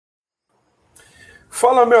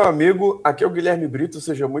Fala, meu amigo, aqui é o Guilherme Brito,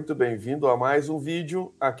 seja muito bem-vindo a mais um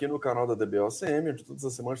vídeo aqui no canal da DBOCM, onde todas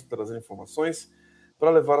as semanas estou trazendo informações para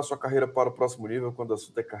levar a sua carreira para o próximo nível, quando o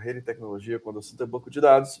assunto é carreira e tecnologia, quando o assunto é banco de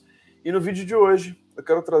dados. E no vídeo de hoje, eu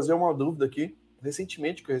quero trazer uma dúvida aqui,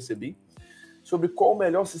 recentemente que eu recebi, sobre qual o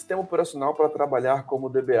melhor sistema operacional para trabalhar como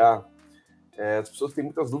DBA. As pessoas têm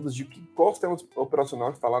muitas dúvidas de qual sistema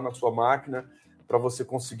operacional está lá na sua máquina para você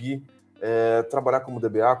conseguir trabalhar como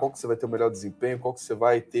DBA, qual que você vai ter o melhor desempenho, qual que você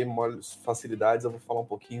vai ter maiores facilidades. Eu vou falar um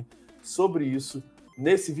pouquinho sobre isso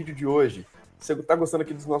nesse vídeo de hoje. Se você está gostando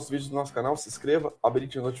aqui dos nossos vídeos do nosso canal, se inscreva,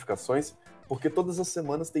 habilite as notificações, porque todas as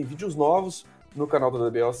semanas tem vídeos novos no canal da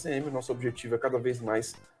DBOCM. Nosso objetivo é cada vez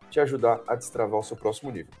mais te ajudar a destravar o seu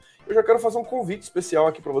próximo nível. Eu já quero fazer um convite especial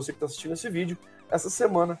aqui para você que está assistindo esse vídeo. Essa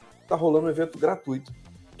semana está rolando um evento gratuito,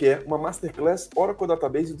 que é uma Masterclass Oracle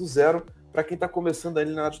Database do zero, para quem está começando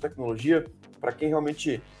ali na área de tecnologia, para quem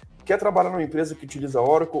realmente quer trabalhar numa empresa que utiliza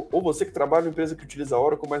Oracle, ou você que trabalha numa empresa que utiliza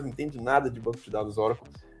Oracle, mas não entende nada de banco de dados Oracle,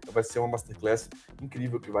 vai ser uma Masterclass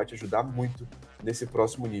incrível que vai te ajudar muito nesse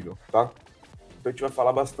próximo nível, tá? Então a gente vai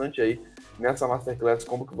falar bastante aí nessa Masterclass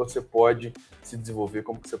como que você pode se desenvolver,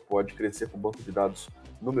 como que você pode crescer com o banco de dados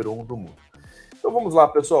número 1 do mundo. Então vamos lá,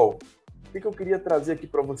 pessoal. O que eu queria trazer aqui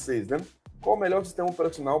para vocês, né? Qual o melhor sistema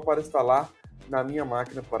operacional para instalar na minha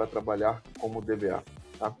máquina para trabalhar como DBA,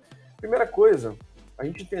 tá? Primeira coisa, a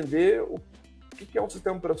gente entender o que é um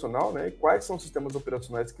sistema operacional, né? E quais são os sistemas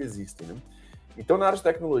operacionais que existem, né? Então, na área de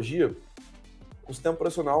tecnologia, o sistema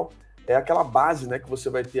operacional é aquela base, né, que você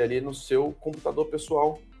vai ter ali no seu computador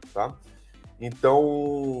pessoal, tá?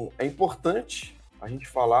 Então, é importante a gente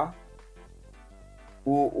falar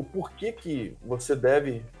o porquê que você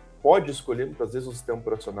pode escolher, muitas vezes, um sistema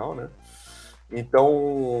operacional, né?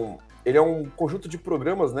 Então, ele é um conjunto de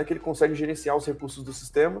programas, né, que ele consegue gerenciar os recursos do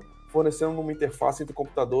sistema, fornecendo uma interface entre o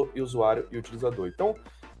computador e usuário e utilizador. Então,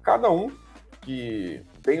 cada um que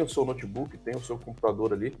tem o seu notebook, tem o seu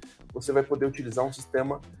computador ali, você vai poder utilizar um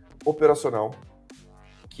sistema operacional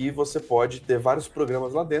que você pode ter vários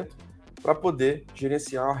programas lá dentro para poder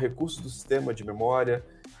gerenciar recursos do sistema de memória,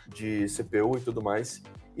 de CPU e tudo mais,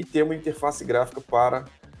 e ter uma interface gráfica para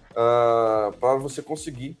você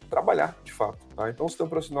conseguir trabalhar de fato. Tá? Então, o sistema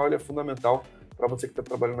operacional ele é fundamental para você que está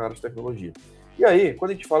trabalhando na área de tecnologia. E aí,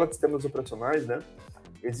 quando a gente fala de sistemas operacionais, né,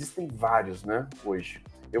 existem vários, né, hoje.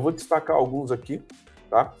 Eu vou destacar alguns aqui,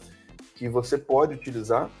 tá, que você pode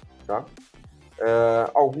utilizar, tá?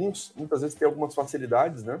 Alguns, muitas vezes, têm algumas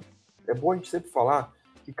facilidades, né? É bom a gente sempre falar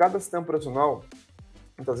que cada sistema operacional,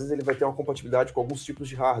 muitas vezes, ele vai ter uma compatibilidade com alguns tipos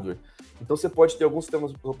de hardware. Então, você pode ter alguns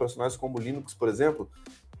sistemas operacionais, como o Linux, por exemplo,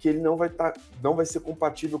 que ele não vai ser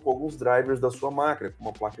compatível com alguns drivers da sua máquina, como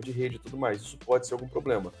uma placa de rede e tudo mais. Isso pode ser algum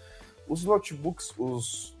problema. Os notebooks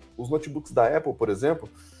da Apple, por exemplo,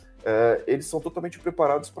 eles são totalmente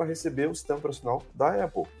preparados para receber o sistema operacional da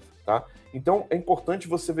Apple, tá? Então, é importante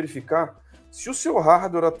você verificar se o seu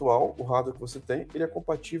hardware atual, o hardware que você tem, ele é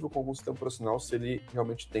compatível com algum sistema operacional, se ele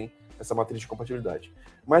realmente tem essa matriz de compatibilidade.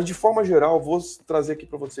 Mas, de forma geral, vou trazer aqui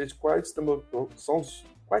para vocês quais são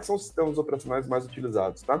os sistemas operacionais mais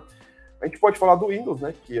utilizados, tá? A gente pode falar do Windows,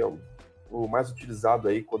 né, que é o mais utilizado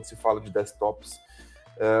aí quando se fala de desktops,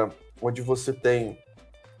 onde você tem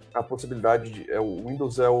a possibilidade de... o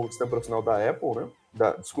Windows é o sistema operacional da Apple, né?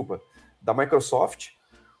 Da Microsoft,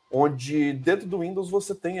 onde dentro do Windows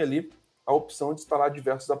você tem ali a opção de instalar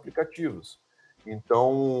diversos aplicativos.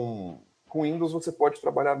 Então, com Windows você pode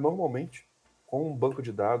trabalhar normalmente com um banco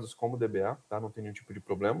de dados, como DBA, tá? Não tem nenhum tipo de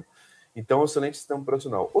problema. Então, é um excelente sistema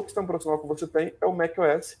operacional. Outro sistema operacional que você tem é o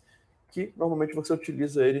macOS, que normalmente você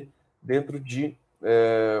utiliza ele dentro de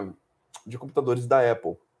computadores da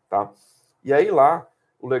Apple, tá? E aí lá,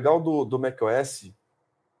 o legal do macOS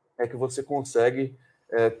é que você consegue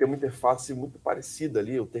ter uma interface muito parecida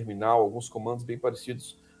ali, o terminal, alguns comandos bem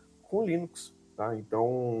parecidos com o Linux, tá?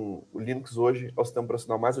 Então, o Linux hoje é o sistema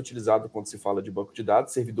operacional mais utilizado quando se fala de banco de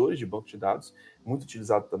dados, servidores de banco de dados, muito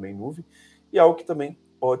utilizado também em nuvem, e algo que também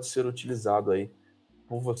pode ser utilizado aí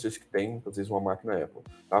por vocês que têm, às vezes, uma máquina Apple,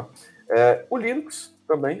 tá? O Linux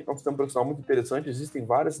também é um sistema operacional muito interessante, existem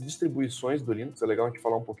várias distribuições do Linux, é legal a gente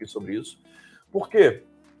falar um pouquinho sobre isso. Por quê?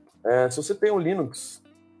 Se você tem o Linux,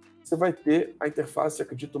 você vai ter a interface,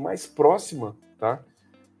 acredito, mais próxima, tá,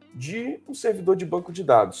 de um servidor de banco de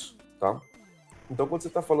dados, tá? Então, quando você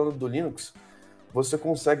está falando do Linux, você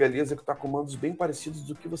consegue ali executar comandos bem parecidos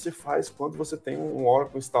do que você faz quando você tem um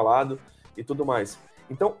Oracle instalado e tudo mais.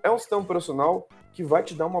 Então, é um sistema operacional que vai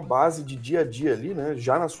te dar uma base de dia a dia ali, né,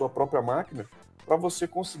 já na sua própria máquina, para você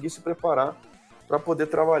conseguir se preparar para poder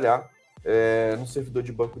trabalhar no servidor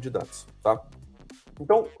de banco de dados, tá?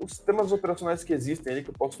 Então, os sistemas operacionais que existem ali, que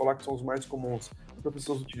eu posso falar que são os mais comuns, muitas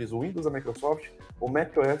pessoas utilizam o Windows da Microsoft, o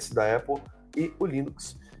macOS da Apple e o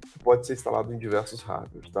Linux, que pode ser instalado em diversos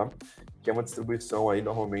hardwares, tá? Que é uma distribuição aí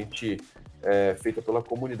normalmente feita pela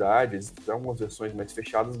comunidade, existem algumas versões mais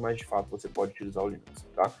fechadas, mas de fato você pode utilizar o Linux,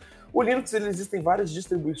 tá? O Linux, existem várias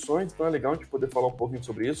distribuições, então é legal a gente poder falar um pouquinho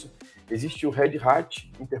sobre isso. Existe o Red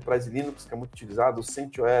Hat Enterprise Linux, que é muito utilizado, o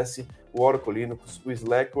CentOS, o Oracle Linux, o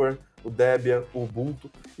Slackware, o Debian, o Ubuntu,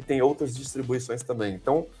 e tem outras distribuições também.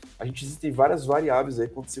 Então, existem várias variáveis aí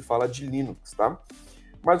quando se fala de Linux, tá?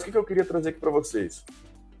 Mas o que eu queria trazer aqui para vocês?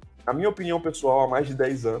 A minha opinião pessoal há mais de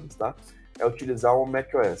 10 anos, tá? É utilizar o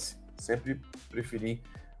macOS. Sempre preferi,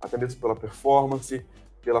 até mesmo pela performance,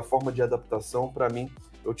 pela forma de adaptação. Para mim,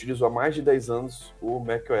 eu utilizo há mais de 10 anos o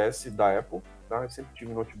macOS da Apple, tá? Eu sempre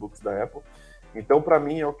tive notebooks da Apple. Então, para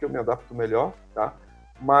mim, é o que eu me adapto melhor, tá?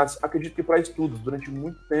 Mas acredito que para estudos, durante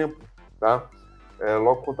muito tempo, tá?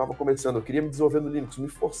 Logo quando estava começando, eu queria me desenvolver no Linux, me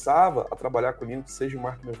forçava a trabalhar com Linux, seja em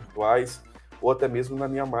máquinas virtuais ou até mesmo na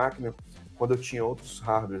minha máquina, quando eu tinha outros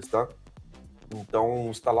hardwares, tá? Então,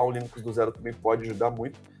 instalar o Linux do zero também pode ajudar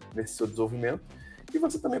muito nesse seu desenvolvimento. E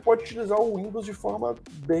você também pode utilizar o Windows de forma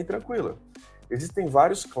bem tranquila. Existem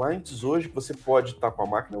vários clientes hoje que você pode estar com a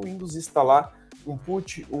máquina Windows e instalar um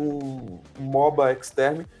PUT, um MOBA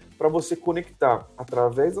externo, para você conectar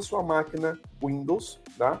através da sua máquina Windows,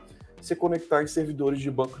 tá? Se conectar em servidores de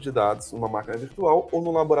banco de dados, numa máquina virtual ou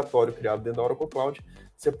no laboratório criado dentro da Oracle Cloud,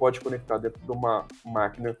 você pode conectar dentro de uma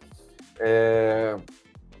máquina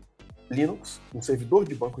Linux, um servidor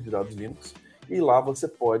de banco de dados Linux, e lá você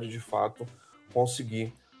pode, de fato,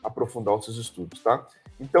 conseguir aprofundar os seus estudos, tá?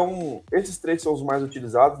 Então, esses três são os mais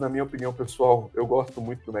utilizados. Na minha opinião pessoal, eu gosto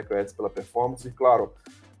muito do macOS pela performance, e claro,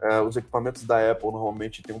 os equipamentos da Apple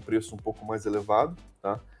normalmente têm um preço um pouco mais elevado,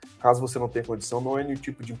 tá? Caso você não tenha condição, não é nenhum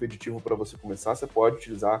tipo de impeditivo para você começar, você pode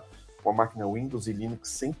utilizar uma máquina Windows e Linux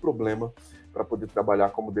sem problema para poder trabalhar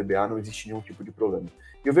como DBA, não existe nenhum tipo de problema.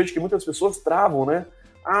 E eu vejo que muitas pessoas travam, né?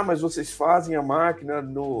 Ah, mas vocês fazem a máquina,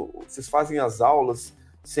 vocês fazem as aulas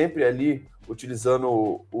sempre ali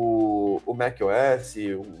utilizando o macOS,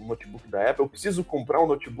 o notebook da Apple. Eu preciso comprar um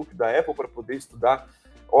notebook da Apple para poder estudar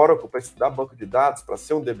Oracle, para estudar banco de dados, para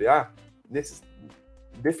ser um DBA?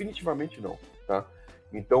 Definitivamente não, tá?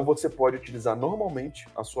 Então você pode utilizar normalmente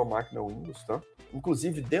a sua máquina Windows, tá?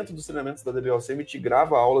 Inclusive, dentro dos treinamentos da DBOC, a gente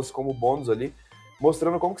grava aulas como bônus ali,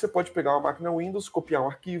 mostrando como que você pode pegar uma máquina Windows, copiar um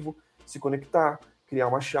arquivo, se conectar, criar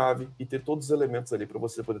uma chave e ter todos os elementos ali para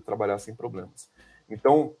você poder trabalhar sem problemas.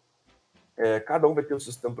 Então, cada um vai ter o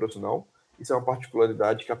seu sistema operacional. Isso é uma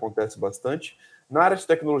particularidade que acontece bastante. Na área de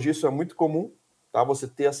tecnologia, isso é muito comum, tá? Você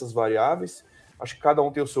ter essas variáveis. Acho que cada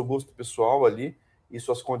um tem o seu gosto pessoal ali e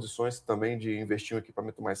suas condições também de investir em um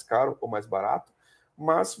equipamento mais caro ou mais barato.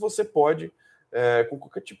 Mas você pode, com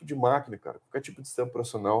qualquer tipo de máquina, cara, qualquer tipo de sistema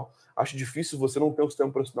operacional. Acho difícil você não ter um sistema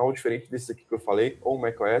operacional diferente desse aqui que eu falei, ou um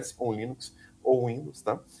macOS, ou um Linux, ou Windows,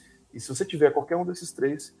 tá? E se você tiver qualquer um desses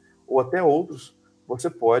três, ou até outros, você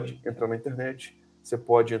pode entrar na internet, você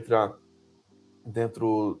pode entrar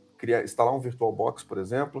dentro, instalar um VirtualBox, por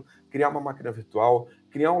exemplo, criar uma máquina virtual,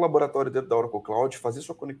 criar um laboratório dentro da Oracle Cloud, fazer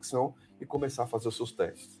sua conexão e começar a fazer os seus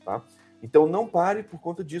testes, tá? Então não pare por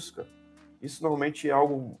conta disso, cara. Isso normalmente é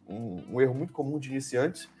um erro muito comum de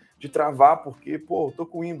iniciantes, de travar porque, pô, eu tô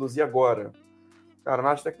com Windows, e agora? Cara, na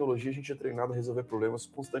área de tecnologia a gente é treinado a resolver problemas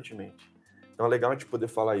constantemente. Então é legal a gente poder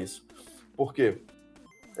falar isso. Por quê?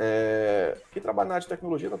 Quem trabalha na área de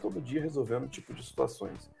tecnologia está todo dia resolvendo tipo de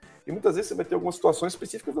situações. E muitas vezes você vai ter algumas situações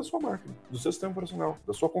específicas da sua máquina, do seu sistema operacional,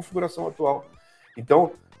 da sua configuração atual.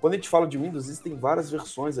 Então, quando a gente fala de Windows, existem várias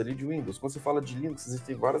versões ali de Windows. Quando você fala de Linux,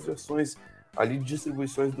 existem várias versões ali de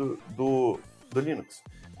distribuições do Linux.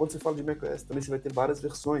 Quando você fala de macOS, também você vai ter várias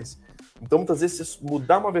versões. Então, muitas vezes, se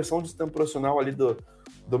mudar uma versão do sistema operacional ali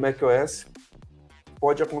do macOS,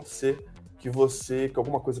 pode acontecer que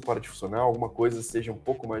alguma coisa pare de funcionar, alguma coisa seja um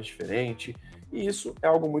pouco mais diferente, e isso é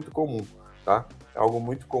algo muito comum, tá? É algo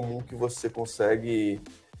muito comum que você consegue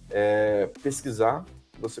pesquisar,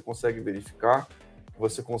 você consegue verificar,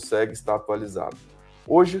 você consegue estar atualizado.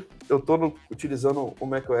 Hoje, eu estou utilizando o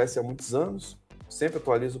macOS há muitos anos, sempre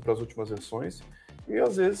atualizo para as últimas versões, e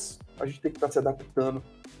às vezes a gente tem que estar se adaptando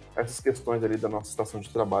a essas questões ali da nossa estação de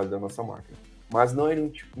trabalho, da nossa máquina. Mas não é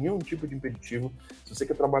nenhum tipo de impeditivo. Se você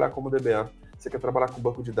quer trabalhar como DBA, você quer trabalhar com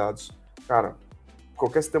banco de dados, cara,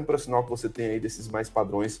 qualquer sistema operacional que você tenha aí desses mais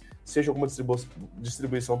padrões, seja alguma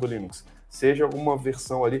distribuição do Linux, seja alguma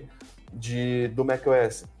versão ali do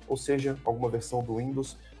macOS, ou seja, alguma versão do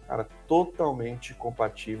Windows, cara, totalmente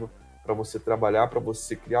compatível para você trabalhar, para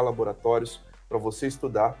você criar laboratórios, para você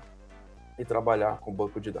estudar e trabalhar com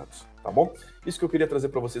banco de dados, tá bom? Isso que eu queria trazer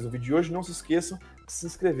para vocês no vídeo de hoje. Não se esqueçam de se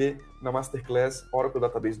inscrever na Masterclass Oracle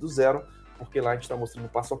Database do Zero, porque lá a gente está mostrando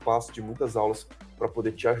passo a passo de muitas aulas para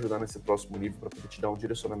poder te ajudar nesse próximo nível, para poder te dar um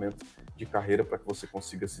direcionamento de carreira para que você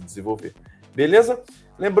consiga se desenvolver. Beleza?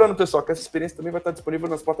 Lembrando, pessoal, que essa experiência também vai estar disponível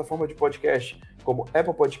nas plataformas de podcast, como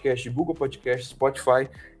Apple Podcast, Google Podcast, Spotify.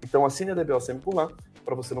 Então assine a DBOCM por lá,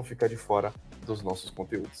 para você não ficar de fora dos nossos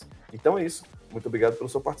conteúdos. Então é isso. Muito obrigado pela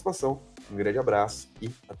sua participação. Um grande abraço e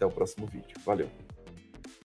até o próximo vídeo. Valeu!